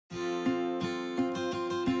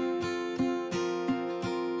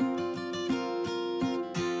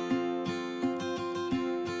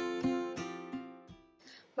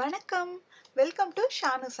வணக்கம். Welcome to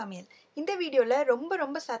Shanu சமையல். இந்த வீடியோல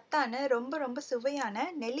ரொம்ப சத்தான, ரொம்ப சுவையான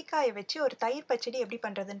நெல்லிக்காய வச்சு ஒரு தயிர் பச்சடி எப்படி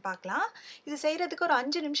பண்றதுன்னு பார்க்கலாம். இது செய்றதுக்கு ஒரு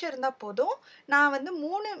 5 நிமிஷம் இருந்தா போதும். நான் வந்து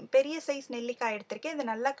 3 பெரிய சைஸ் நெல்லிக்காய் எடுத்திருக்கேன். இத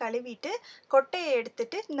நல்லா கழுவிட்டு, கொட்டைய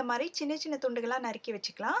எடுத்துட்டு இந்த மாரி சின்ன துண்டுகளா நறுக்கி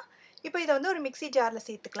வச்சுக்கலாம். இப்போ இத வந்து ஒரு மிக்ஸி ஜார்ல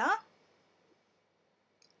சேர்த்துக்கலாம்.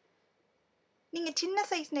 நீங்க சின்ன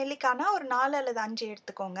சைஸ் நெல்லிக்காய்னா ஒரு 4 அல்லது 5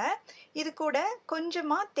 எடுத்துக்கோங்க. இது கூட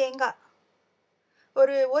கொஞ்சமா தேங்காய்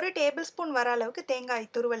ஒரு 1 டேபிள் ஸ்பூன் வர அளவுக்கு தேங்காய்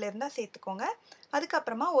துருவல் இருந்தா சேர்த்துக்கோங்க.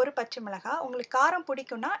 அதுக்கப்புறமா ஒரு பச்சை மிளகாய். உங்களுக்கு காரம்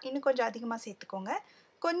பிடிக்கும்னா இன்னும் கொஞ்சம் அதிகமா சேர்த்துக்கோங்க.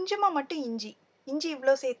 கொஞ்சமா மட்டும் இஞ்சி. இஞ்சி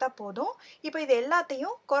இவ்ளோ சேர்த்தா போதும். இப்போ இது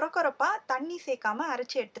எல்லாத்தையும் கொரகொரப்பா தண்ணி சேர்க்காம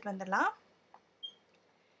அரைச்சு எடுத்துட்டு வந்துடலாம்.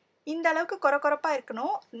 இந்த அளவுக்கு கொரகொரப்பா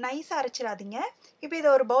இருக்கணும். நைஸா அரைச்சிடாதீங்க. இப்போ இத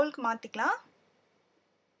ஒரு பவுலுக்கு மாத்திக்கலாம்.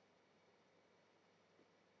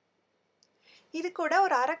 இது கூட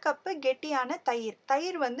ஒரு 1/2 கப்பு கெட்டியான தயிர்.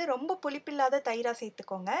 தயிர் வந்து ரொம்ப புளிப்பில்லாத தயிரா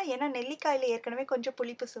சேர்த்துக்கோங்க. ஏன்னா நெல்லிக்காயில ஏற்கனவே கொஞ்சம்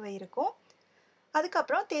புளிப்பு சுவை இருக்கும்.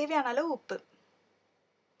 அதுக்கப்புறம் தேவையான அளவு உப்பு.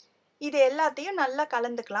 இது எல்லாத்தையும் நல்லா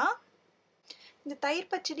கலந்துக்கலாம். இந்த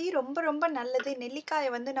தயிர் பச்சடி ரொம்ப நல்லது. நெல்லிக்காய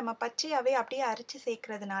வந்து நம்ம பச்சையாவே அப்படியே அரைச்சு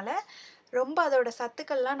சேர்க்கிறதுனால, ரொம்ப அதோட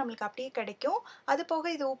சத்துக்கள்லாம் நம்மளுக்கு அப்படியே கிடைக்கும். அது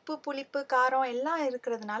போக இது உப்பு, புளிப்பு, காரம் எல்லாம்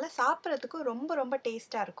இருக்கிறதுனால சாப்பிட்றதுக்கும் ரொம்ப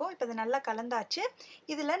டேஸ்ட்டா இருக்கும். இப்போ இத நல்லா கலந்தாச்சு.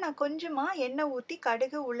 இதில நான் கொஞ்சமா எண்ணெய் ஊத்தி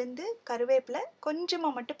கடுகு, உளுந்து, கருவேப்பிலை,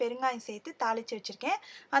 கொஞ்சமா மட்டும் பெருங்காயம் சேர்த்து தாளிச்சு வச்சிருக்கேன்.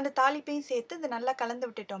 அந்த தாளிப்பையும் சேர்த்து இத நல்லா கலந்து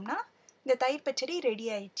விட்டுட்டோம்னா, இந்த தயிர் பச்சடி ரெடி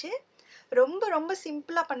ஆயிடுச்சு. ரொம்ப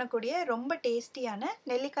சிம்பிளா பண்ணக்கூடிய ரொம்ப டேஸ்டியான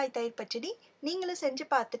நெல்லிக்காய் தயிர் பச்சடி. நீங்களும் செஞ்சு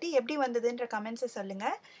பார்த்துட்டு எப்படி வந்ததுன்ற கமெண்ட்ஸை சொல்லுங்க.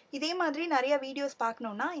 இதே மாதிரி நிறைய வீடியோஸ்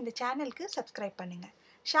பார்க்கணுன்னா இந்த சேனலுக்கு சப்ஸ்கிரைப் பண்ணுங்க.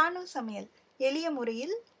 ஷானு சமையல், எளிய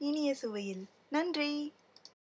முறையில் இனிய சுவையில். நன்றி.